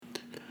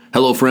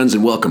Hello, friends,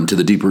 and welcome to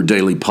the Deeper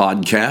Daily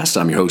Podcast.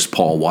 I'm your host,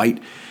 Paul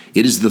White.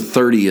 It is the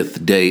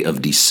 30th day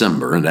of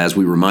December, and as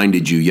we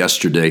reminded you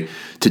yesterday,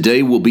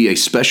 today will be a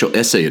special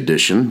essay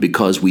edition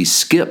because we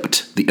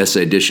skipped the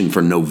essay edition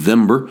for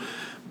November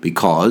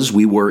because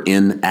we were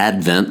in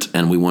Advent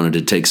and we wanted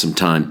to take some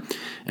time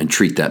and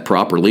treat that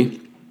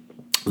properly.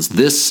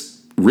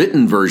 This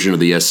written version of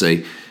the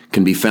essay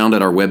can be found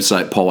at our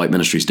website,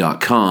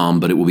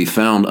 paulwhiteministries.com, but it will be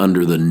found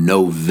under the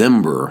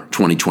November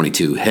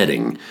 2022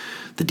 heading.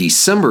 The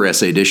December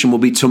essay edition will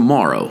be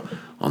tomorrow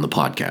on the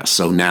podcast.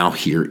 So now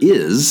here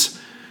is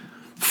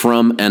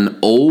from an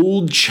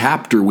old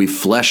chapter we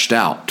fleshed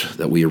out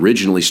that we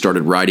originally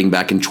started writing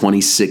back in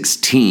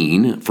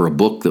 2016 for a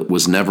book that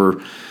was never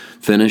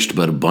finished,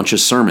 but a bunch of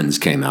sermons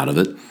came out of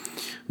it.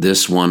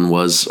 This one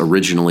was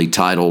originally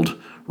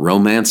titled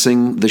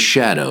Romancing the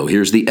Shadow.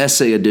 Here's the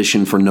essay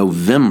edition for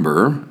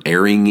November,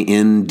 airing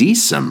in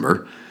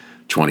December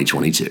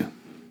 2022.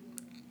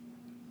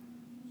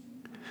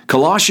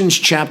 Colossians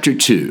chapter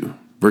 2,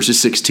 verses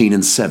 16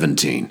 and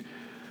 17.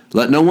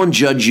 Let no one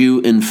judge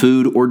you in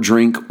food or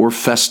drink or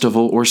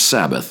festival or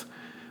Sabbath,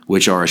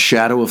 which are a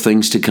shadow of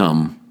things to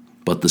come,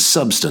 but the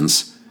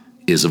substance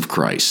is of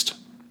Christ.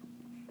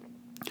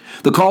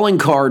 The calling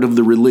card of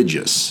the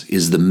religious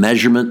is the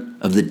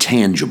measurement of the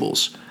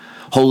tangibles,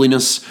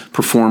 holiness,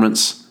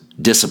 performance,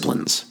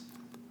 disciplines.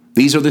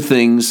 These are the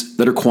things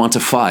that are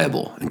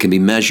quantifiable and can be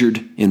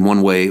measured in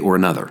one way or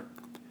another.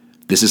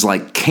 This is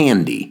like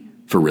candy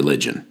for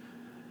religion.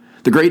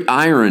 The great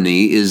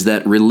irony is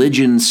that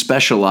religion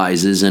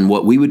specializes in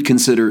what we would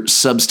consider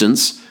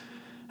substance,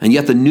 and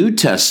yet the New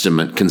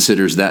Testament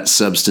considers that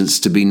substance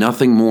to be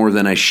nothing more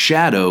than a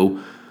shadow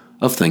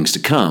of things to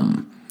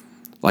come,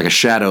 like a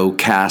shadow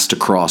cast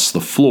across the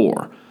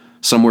floor.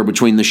 Somewhere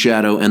between the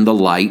shadow and the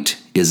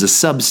light is a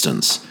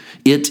substance.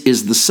 It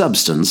is the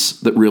substance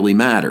that really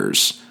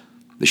matters.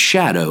 The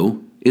shadow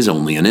is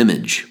only an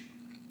image.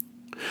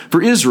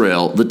 For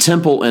Israel, the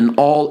temple and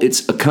all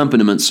its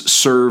accompaniments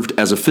served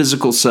as a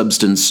physical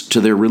substance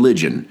to their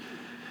religion.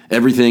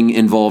 Everything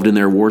involved in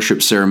their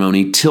worship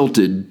ceremony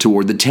tilted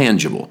toward the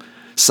tangible.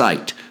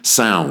 Sight,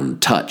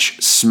 sound,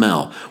 touch,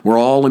 smell were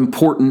all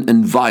important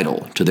and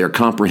vital to their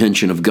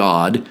comprehension of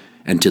God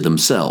and to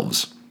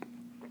themselves.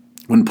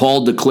 When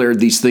Paul declared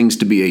these things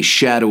to be a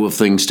shadow of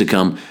things to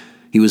come,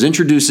 he was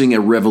introducing a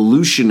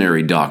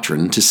revolutionary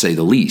doctrine, to say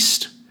the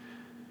least.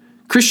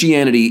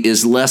 Christianity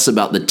is less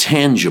about the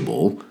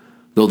tangible,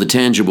 though the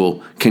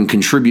tangible can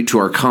contribute to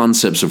our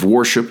concepts of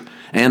worship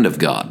and of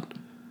God.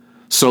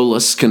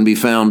 Solace can be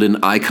found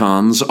in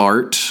icons,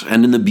 art,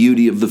 and in the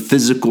beauty of the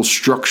physical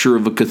structure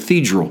of a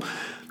cathedral.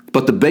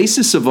 But the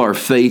basis of our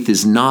faith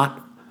is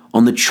not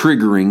on the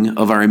triggering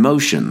of our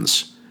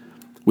emotions.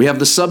 We have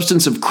the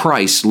substance of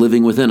Christ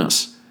living within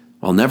us,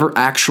 while never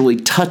actually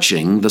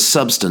touching the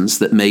substance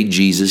that made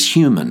Jesus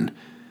human.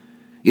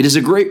 It is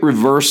a great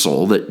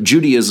reversal that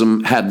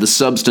Judaism had the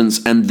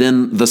substance and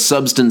then the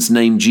substance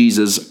named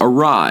Jesus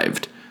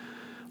arrived.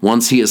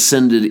 Once he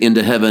ascended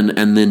into heaven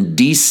and then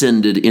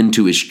descended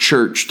into his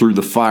church through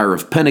the fire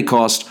of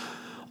Pentecost,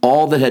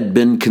 all that had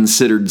been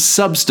considered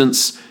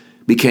substance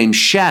became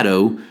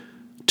shadow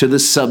to the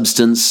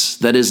substance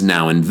that is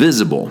now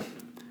invisible.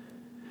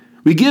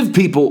 We give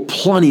people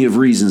plenty of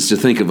reasons to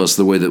think of us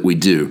the way that we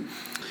do.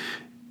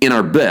 In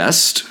our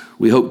best,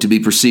 we hope to be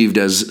perceived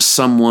as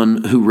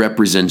someone who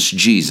represents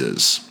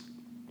Jesus.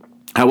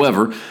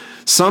 However,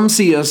 some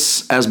see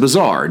us as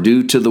bizarre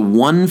due to the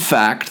one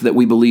fact that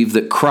we believe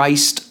that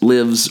Christ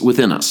lives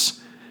within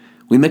us.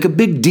 We make a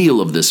big deal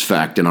of this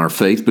fact in our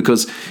faith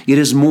because it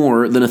is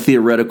more than a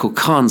theoretical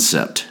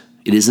concept.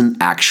 It is an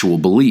actual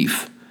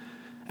belief.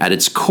 At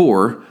its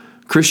core,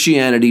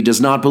 Christianity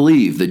does not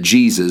believe that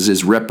Jesus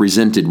is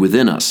represented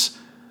within us,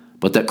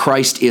 but that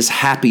Christ is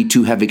happy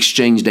to have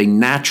exchanged a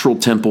natural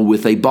temple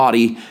with a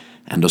body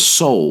and a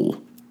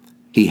soul.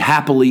 He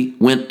happily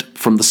went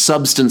from the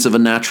substance of a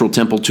natural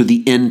temple to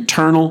the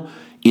internal,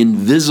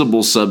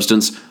 invisible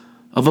substance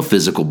of a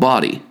physical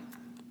body.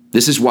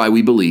 This is why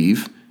we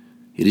believe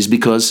it is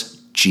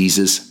because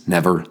Jesus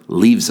never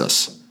leaves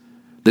us.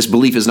 This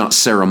belief is not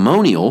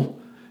ceremonial,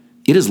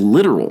 it is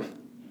literal.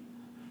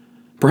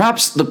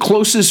 Perhaps the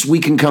closest we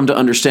can come to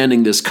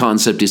understanding this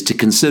concept is to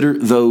consider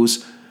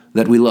those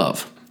that we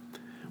love.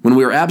 When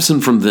we are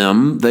absent from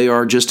them, they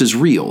are just as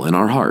real in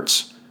our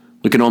hearts.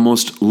 We can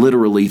almost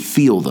literally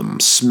feel them,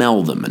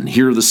 smell them, and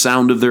hear the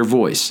sound of their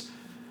voice.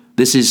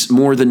 This is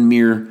more than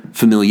mere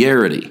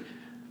familiarity.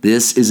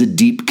 This is a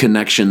deep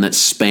connection that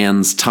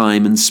spans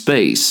time and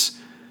space.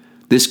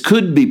 This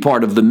could be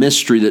part of the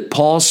mystery that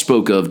Paul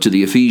spoke of to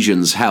the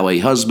Ephesians, how a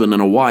husband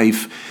and a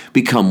wife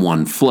become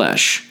one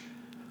flesh.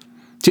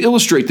 To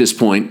illustrate this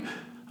point,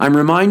 I'm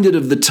reminded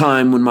of the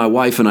time when my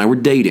wife and I were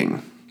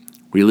dating.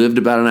 We lived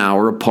about an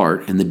hour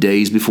apart in the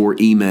days before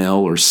email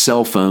or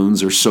cell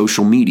phones or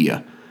social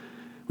media.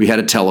 We had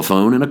a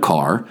telephone and a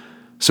car,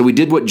 so we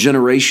did what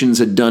generations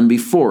had done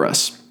before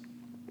us.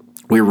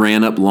 We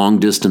ran up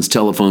long-distance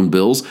telephone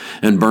bills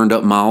and burned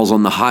up miles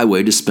on the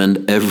highway to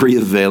spend every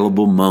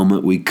available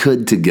moment we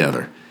could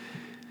together.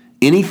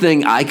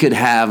 Anything I could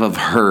have of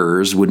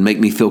hers would make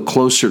me feel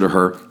closer to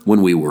her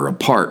when we were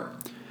apart.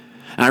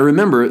 I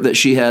remember that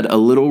she had a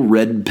little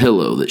red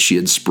pillow that she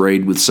had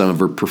sprayed with some of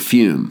her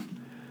perfume.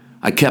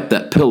 I kept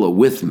that pillow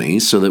with me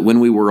so that when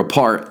we were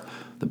apart,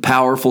 the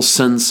powerful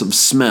sense of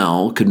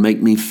smell could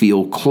make me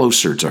feel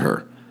closer to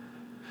her.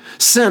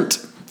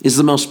 Scent is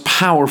the most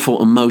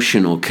powerful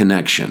emotional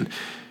connection.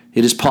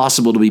 It is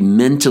possible to be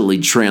mentally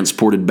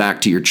transported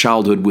back to your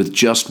childhood with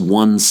just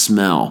one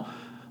smell,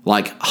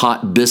 like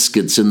hot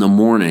biscuits in the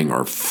morning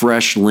or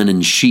fresh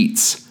linen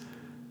sheets.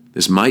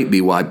 This might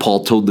be why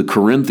Paul told the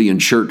Corinthian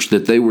church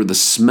that they were the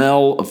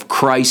smell of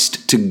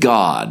Christ to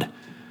God.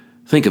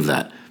 Think of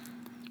that.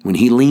 When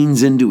he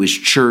leans into his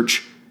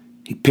church,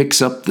 he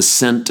picks up the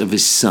scent of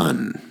his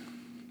son.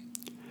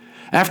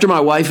 After my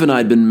wife and I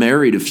had been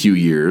married a few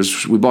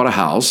years, we bought a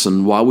house,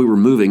 and while we were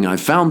moving, I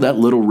found that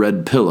little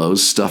red pillow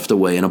stuffed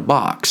away in a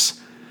box.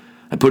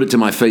 I put it to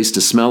my face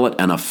to smell it,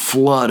 and a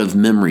flood of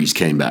memories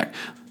came back.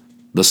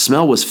 The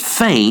smell was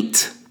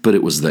faint, but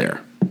it was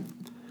there.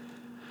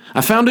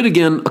 I found it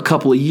again a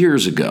couple of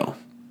years ago.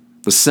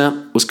 The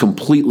scent was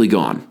completely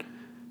gone,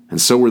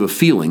 and so were the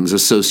feelings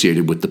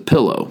associated with the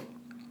pillow.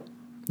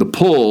 The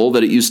pull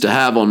that it used to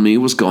have on me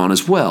was gone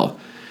as well.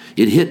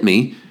 It hit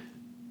me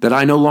that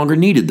I no longer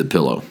needed the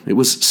pillow. It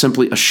was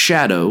simply a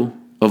shadow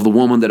of the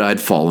woman that I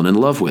had fallen in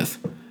love with.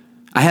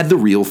 I had the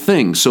real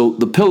thing, so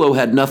the pillow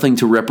had nothing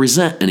to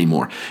represent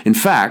anymore. In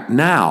fact,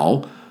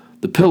 now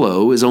the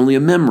pillow is only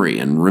a memory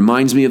and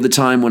reminds me of the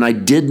time when I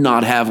did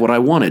not have what I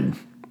wanted.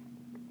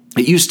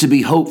 It used to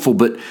be hopeful,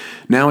 but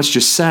now it's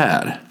just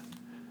sad.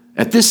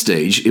 At this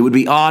stage, it would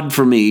be odd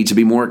for me to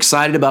be more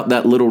excited about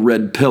that little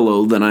red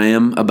pillow than I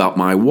am about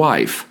my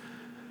wife.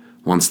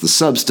 Once the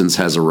substance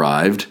has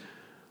arrived,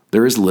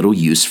 there is little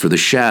use for the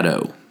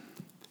shadow.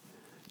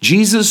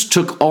 Jesus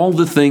took all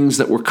the things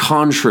that were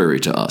contrary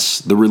to us,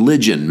 the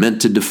religion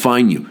meant to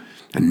define you,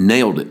 and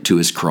nailed it to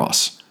his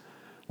cross.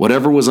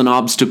 Whatever was an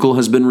obstacle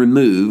has been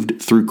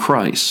removed through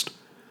Christ.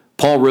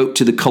 Paul wrote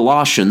to the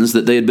Colossians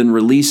that they had been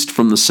released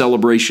from the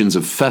celebrations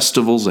of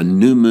festivals and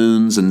new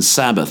moons and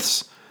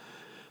Sabbaths.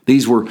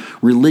 These were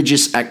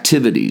religious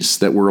activities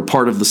that were a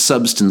part of the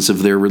substance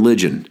of their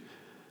religion.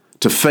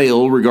 To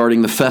fail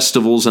regarding the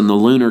festivals and the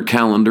lunar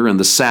calendar and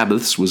the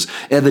Sabbaths was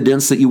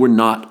evidence that you were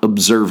not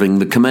observing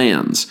the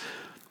commands.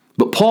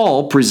 But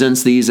Paul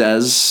presents these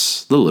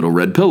as the little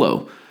red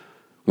pillow.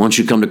 Once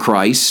you come to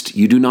Christ,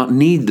 you do not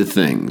need the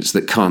things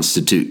that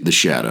constitute the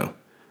shadow.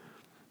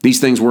 These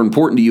things were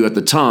important to you at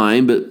the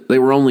time, but they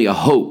were only a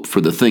hope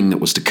for the thing that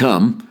was to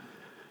come.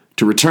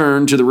 To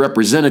return to the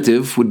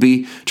representative would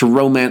be to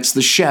romance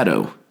the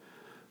shadow.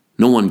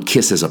 No one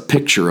kisses a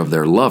picture of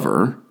their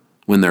lover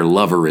when their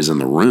lover is in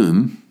the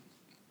room.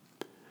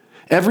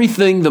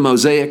 Everything the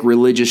Mosaic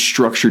religious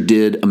structure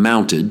did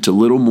amounted to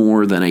little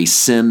more than a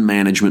sin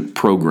management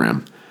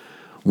program.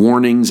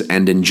 Warnings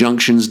and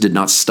injunctions did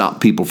not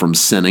stop people from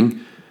sinning,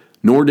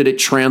 nor did it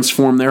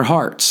transform their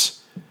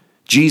hearts.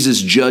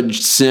 Jesus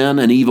judged sin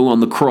and evil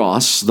on the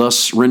cross,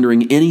 thus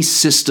rendering any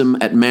system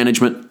at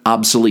management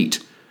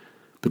obsolete.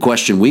 The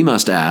question we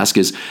must ask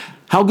is,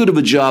 how good of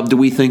a job do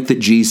we think that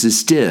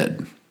Jesus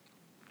did?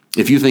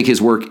 If you think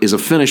his work is a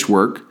finished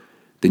work,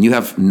 then you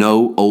have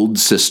no old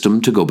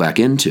system to go back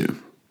into.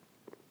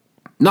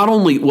 Not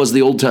only was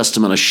the Old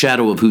Testament a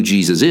shadow of who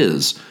Jesus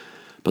is,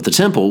 but the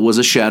temple was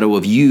a shadow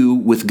of you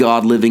with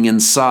God living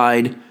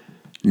inside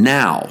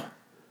now.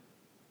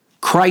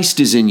 Christ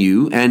is in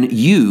you, and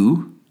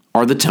you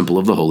are the temple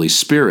of the Holy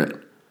Spirit.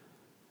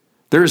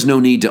 There is no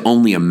need to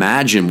only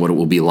imagine what it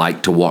will be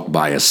like to walk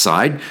by his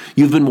side.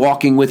 You've been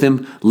walking with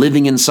him,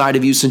 living inside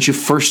of you since you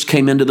first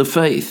came into the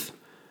faith.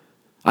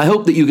 I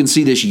hope that you can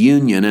see this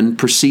union and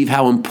perceive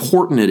how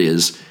important it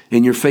is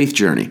in your faith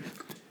journey.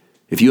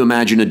 If you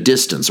imagine a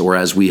distance, or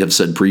as we have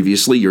said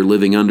previously, you're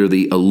living under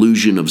the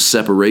illusion of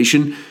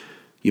separation,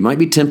 you might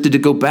be tempted to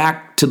go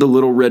back to the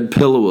little red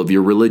pillow of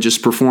your religious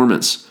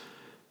performance.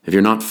 If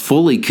you're not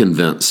fully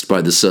convinced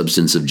by the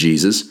substance of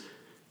Jesus,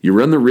 you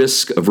run the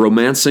risk of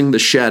romancing the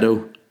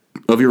shadow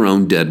of your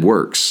own dead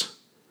works.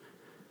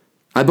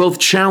 I both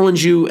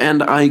challenge you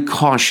and I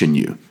caution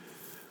you.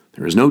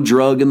 There is no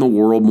drug in the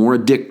world more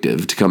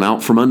addictive to come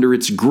out from under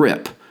its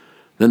grip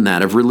than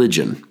that of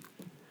religion.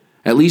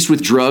 At least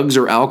with drugs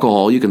or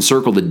alcohol, you can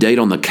circle the date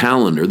on the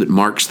calendar that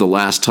marks the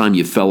last time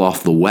you fell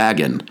off the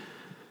wagon.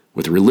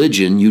 With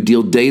religion, you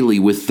deal daily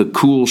with the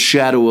cool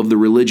shadow of the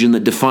religion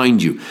that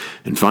defined you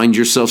and find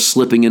yourself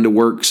slipping into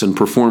works and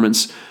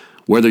performance,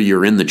 whether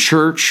you're in the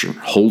church, or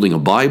holding a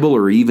Bible,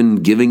 or even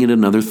giving it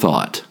another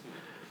thought.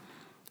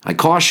 I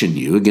caution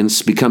you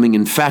against becoming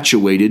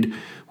infatuated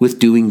with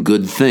doing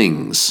good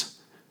things.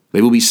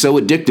 They will be so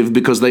addictive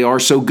because they are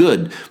so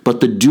good, but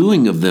the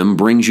doing of them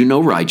brings you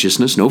no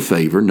righteousness, no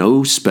favor,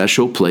 no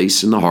special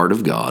place in the heart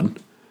of God.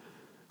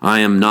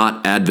 I am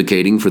not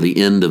advocating for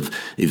the end of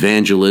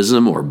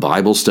evangelism or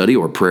Bible study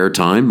or prayer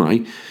time.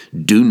 I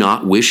do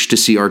not wish to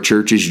see our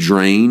churches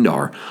drained,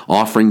 our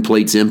offering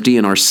plates empty,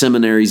 and our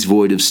seminaries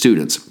void of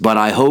students. But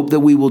I hope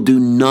that we will do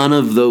none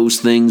of those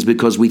things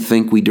because we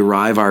think we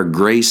derive our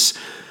grace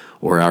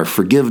or our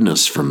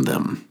forgiveness from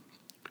them.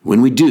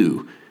 When we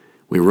do,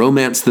 we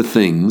romance the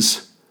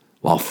things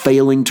while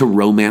failing to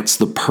romance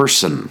the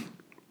person.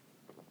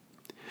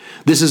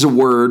 This is a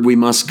word we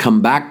must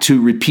come back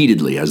to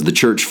repeatedly as the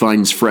church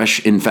finds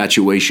fresh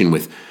infatuation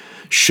with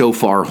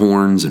shofar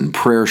horns and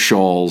prayer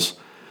shawls,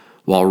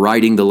 while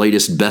writing the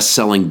latest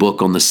best-selling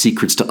book on the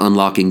secrets to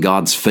unlocking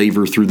God's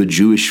favor through the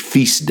Jewish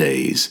feast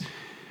days.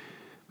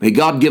 May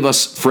God give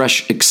us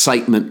fresh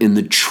excitement in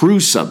the true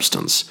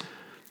substance,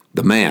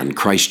 the man,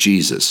 Christ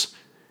Jesus.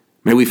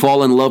 May we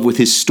fall in love with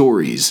his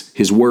stories,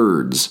 his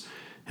words,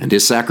 and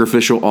his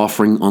sacrificial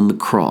offering on the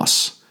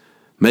cross.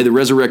 May the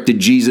resurrected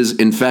Jesus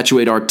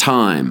infatuate our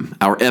time,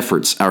 our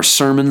efforts, our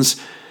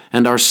sermons,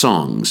 and our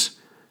songs.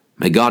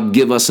 May God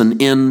give us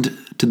an end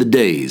to the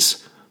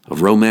days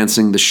of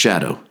romancing the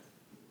shadow.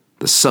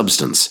 The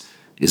substance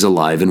is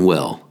alive and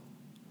well.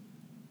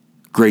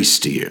 Grace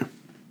to you.